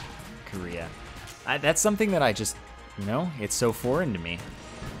Korea. That's something that I just, you know, it's so foreign to me.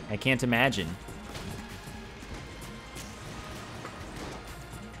 I can't imagine.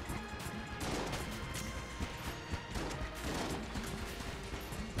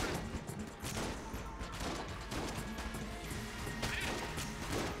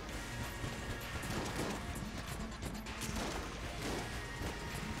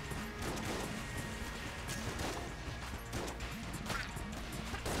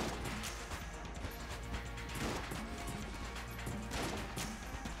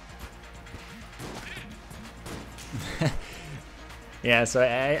 Yeah, so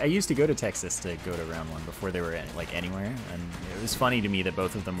I used to go to Texas to go to round one before they were like anywhere, and it was funny to me that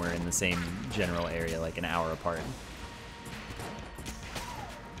both of them were in the same general area, like an hour apart.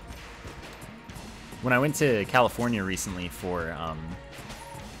 When I went to California recently for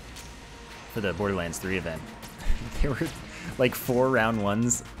the Borderlands 3 event, there were like 4 round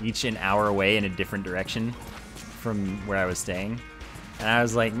ones, each an hour away in a different direction from where I was staying, and I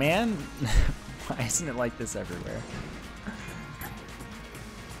was like, man, why isn't it like this everywhere?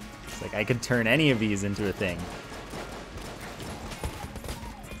 Like, I could turn any of these into a thing.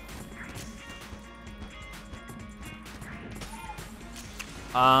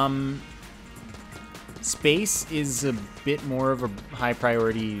 Space is a bit more of a high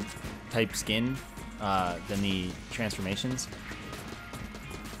priority type skin than the transformations.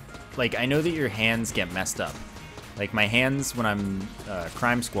 Like, I know that your hands get messed up. Like, my hands, when I'm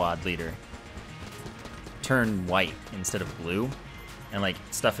crime squad leader, turn white instead of blue. And, like,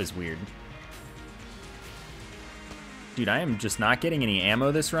 stuff is weird. Dude, I am just not getting any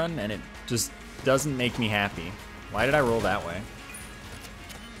ammo this run, and it just doesn't make me happy. Why did I roll that way?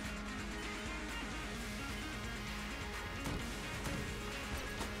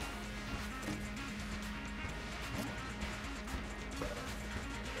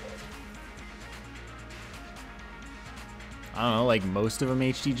 I don't know, like most of them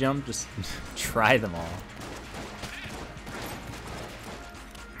HD jump, just try them all.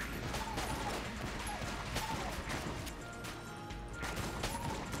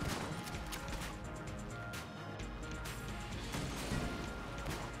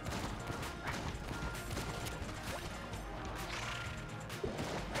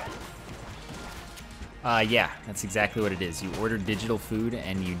 Yeah, that's exactly what it is. You order digital food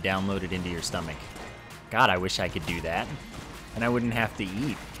and you download it into your stomach. God, I wish I could do that. And I wouldn't have to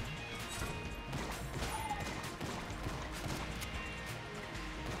eat.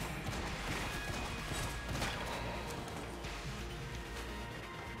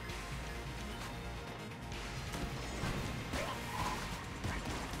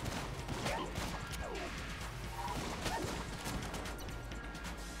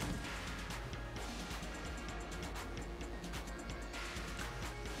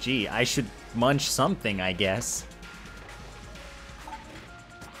 Gee, I should munch something, I guess.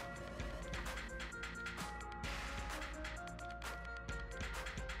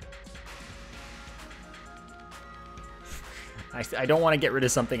 I don't want to get rid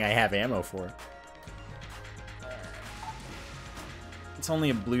of something I have ammo for. It's only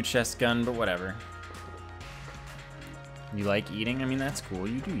a blue chest gun, but whatever. You like eating? I mean, that's cool.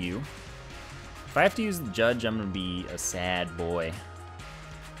 You do you. If I have to use the judge, I'm gonna be a sad boy.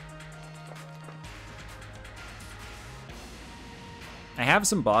 I have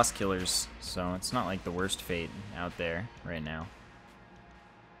some boss killers, so it's not like the worst fate out there right now.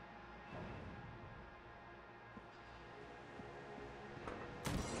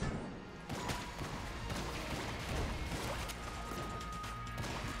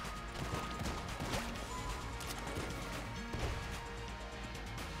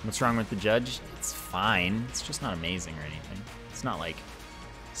 What's wrong with the judge? It's fine. It's just not amazing or anything. It's not like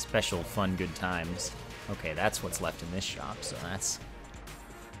special fun good times. Okay, that's what's left in this shop, so that's...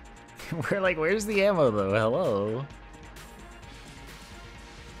 We're like, where's the ammo though? Hello?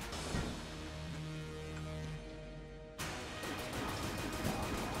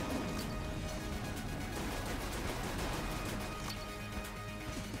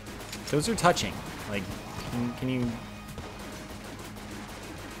 Those are touching. Like, can you...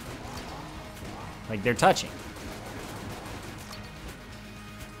 Like, they're touching.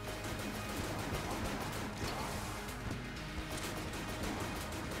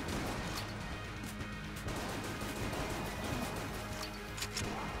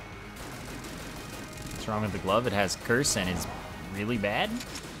 What's wrong with the glove? It has curse and it's really bad.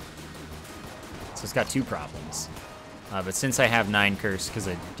 So it's got two problems. But since I have 9 curse, because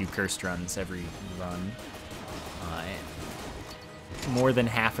I do cursed runs every run, more than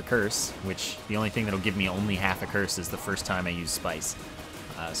half a curse, which the only thing that'll give me only half a curse is the first time I use spice.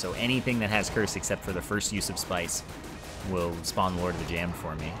 So anything that has curse except for the first use of spice will spawn Lord of the Jam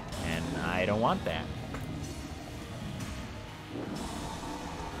for me, and I don't want that.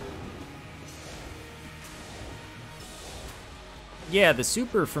 Yeah, the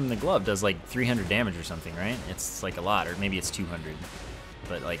super from the glove does like 300 damage or something, right? It's like a lot, or maybe it's 200.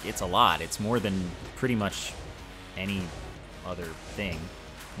 But like, it's a lot. It's more than pretty much any other thing.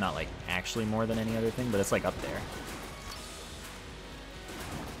 Not like actually more than any other thing, but it's like up there.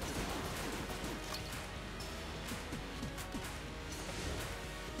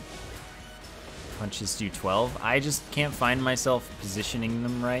 Punches do 12. I just can't find myself positioning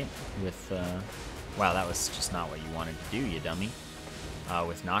them right with, wow, that was just not what you wanted to do, you dummy.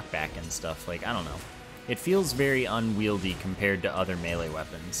 With knockback and stuff, like, I don't know. It feels very unwieldy compared to other melee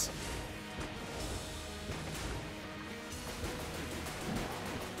weapons.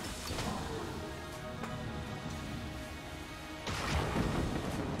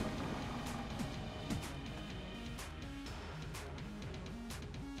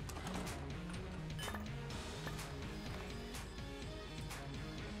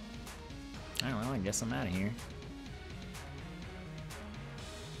 Alright, well, I guess I'm out of here.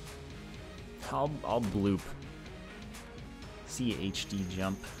 I'll bloop. See you, HD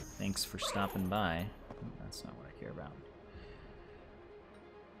Jump. Thanks for stopping by. That's not what I care about.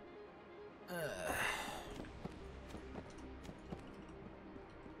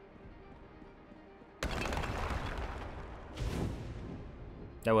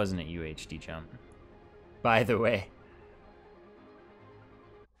 That wasn't a UHD Jump. By the way.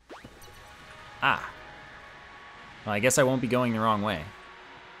 Ah. Well, I guess I won't be going the wrong way.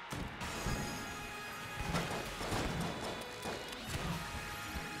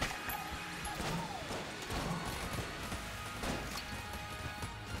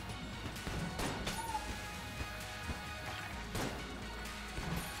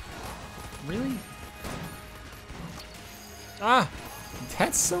 Really? Ah!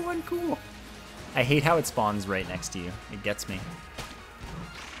 That's so uncool. I hate how it spawns right next to you. It gets me.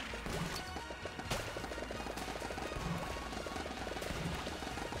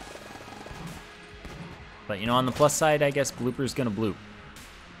 But you know, on the plus side, I guess Blooper's gonna bloop.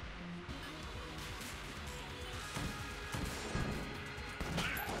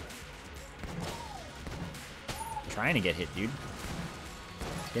 Trying to get hit, dude.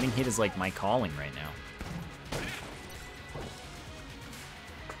 Getting hit is like my calling right now.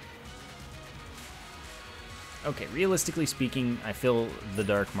 Okay, realistically speaking, I feel the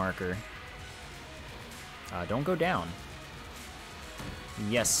dark marker. Don't go down.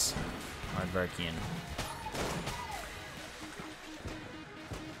 Yes, Aardvarkian.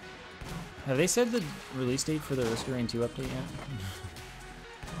 Have they said the release date for the Risker Rain 2 update yet?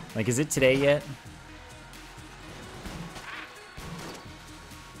 Like, is it today yet?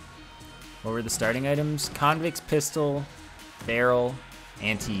 What were the starting items? Convict's pistol, barrel,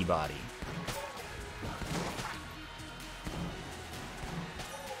 anti-body.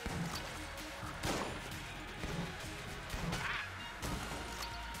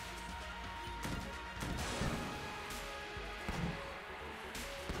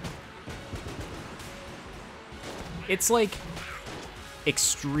 It's like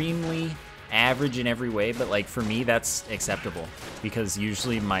extremely average in every way, but like for me that's acceptable because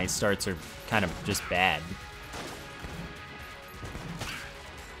usually my starts are kind of just bad.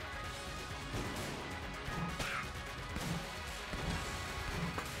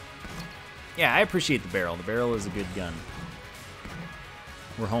 Yeah, I appreciate the barrel. The barrel is a good gun.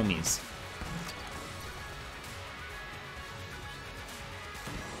 We're homies.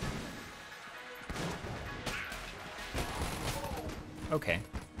 Okay.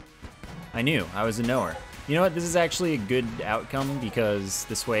 I knew. I was a knower. You know what? This is actually a good outcome because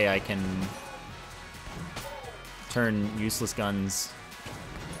this way I can turn useless guns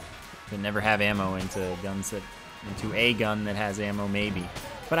that never have ammo into a gun that has ammo, maybe.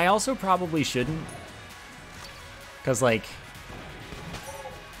 But I also probably shouldn't. Because, like,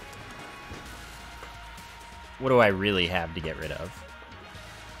 what do I really have to get rid of?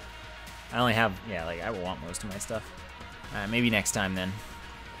 I only have, yeah, like, I want most of my stuff. Maybe next time, then.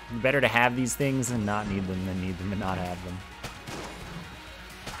 Better to have these things and not need them than need them and not have them.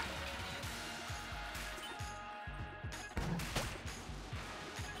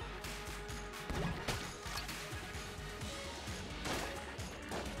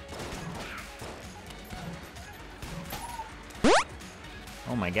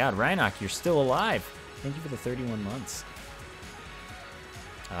 Oh my god, Rhinoc, you're still alive. Thank you for the 31 months.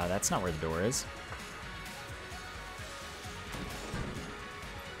 That's not where the door is.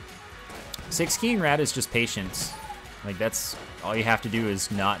 6 keying rat is just patience. Like, that's all you have to do is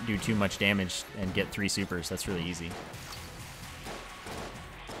not do too much damage and get 3 supers. That's really easy.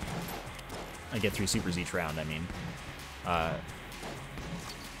 I get 3 supers each round, I mean.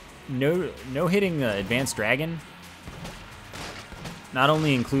 No hitting Advanced Dragon not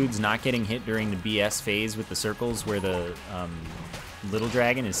only includes not getting hit during the BS phase with the circles where the little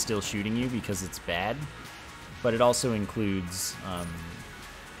dragon is still shooting you because it's bad, but it also includes,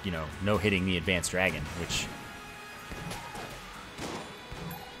 you know, no hitting the Advanced Dragon, which,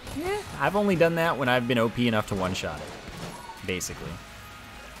 yeah, I've only done that when I've been OP enough to one-shot it, basically.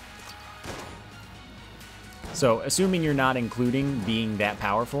 So, assuming you're not including being that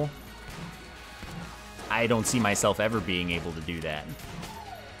powerful, I don't see myself ever being able to do that.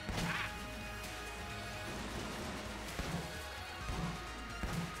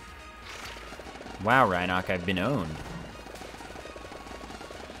 Wow, Rhinoc, I've been owned.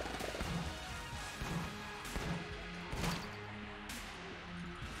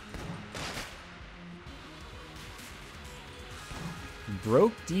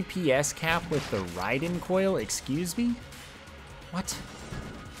 Broke DPS cap with the Raiden coil? Excuse me? What?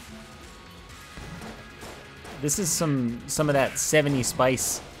 This is some of that 70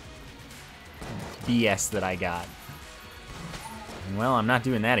 spice BS that I got. Well, I'm not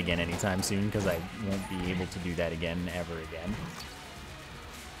doing that again anytime soon because I won't be able to do that again ever again.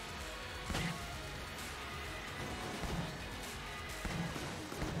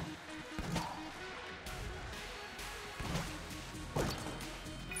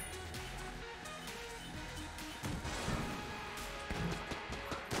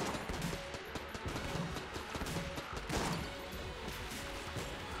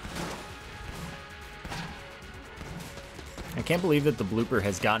 I can't believe that the blooper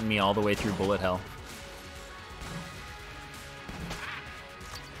has gotten me all the way through bullet hell.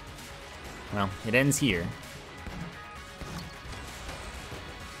 Well, it ends here.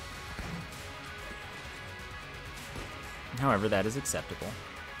 However, that is acceptable.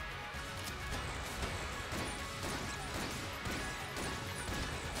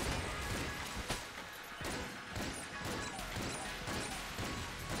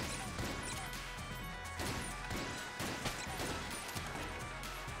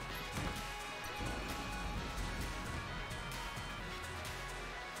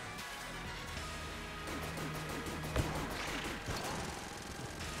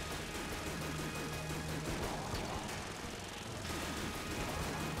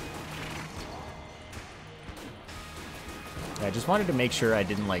 I just wanted to make sure I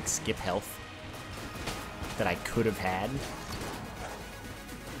didn't, like, skip health that I could have had.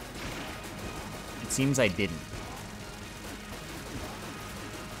 It seems I didn't.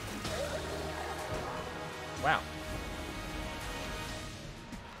 Wow.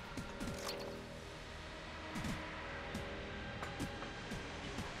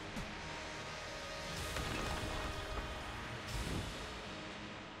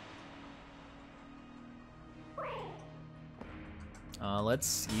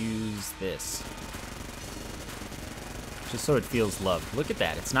 Let's use this. Just so it feels loved. Look at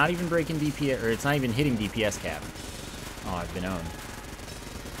that. It's not even breaking DPS, or it's not even hitting DPS cap. Oh, I've been owned.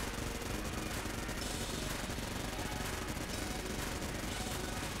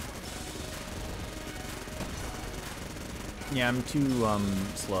 Yeah, I'm too,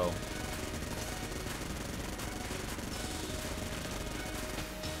 slow.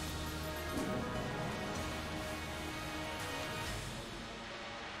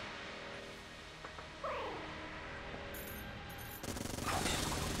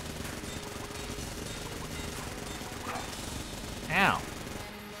 Ow.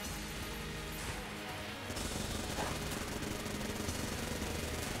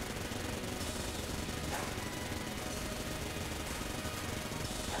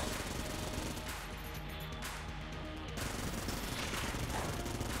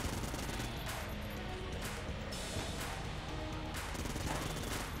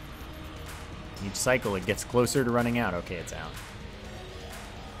 Each cycle, it gets closer to running out. Okay, it's out.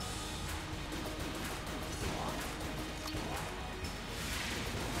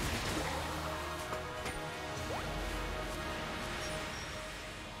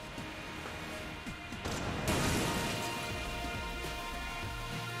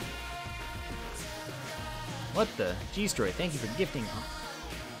 What the? G-Stroy, thank you for gifting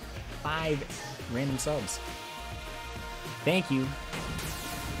 5 random subs. Thank you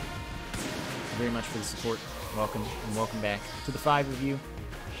very much for the support. Welcome, and welcome back to the 5 of you.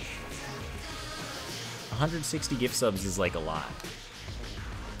 160 gift subs is like a lot.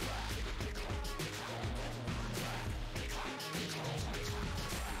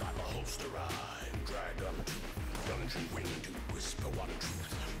 Gungeon wing to whisper one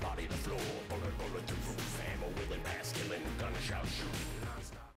truth. Body the floor, bullet, bullet the roof. Ammo will it pass, killing, gunshot shoot.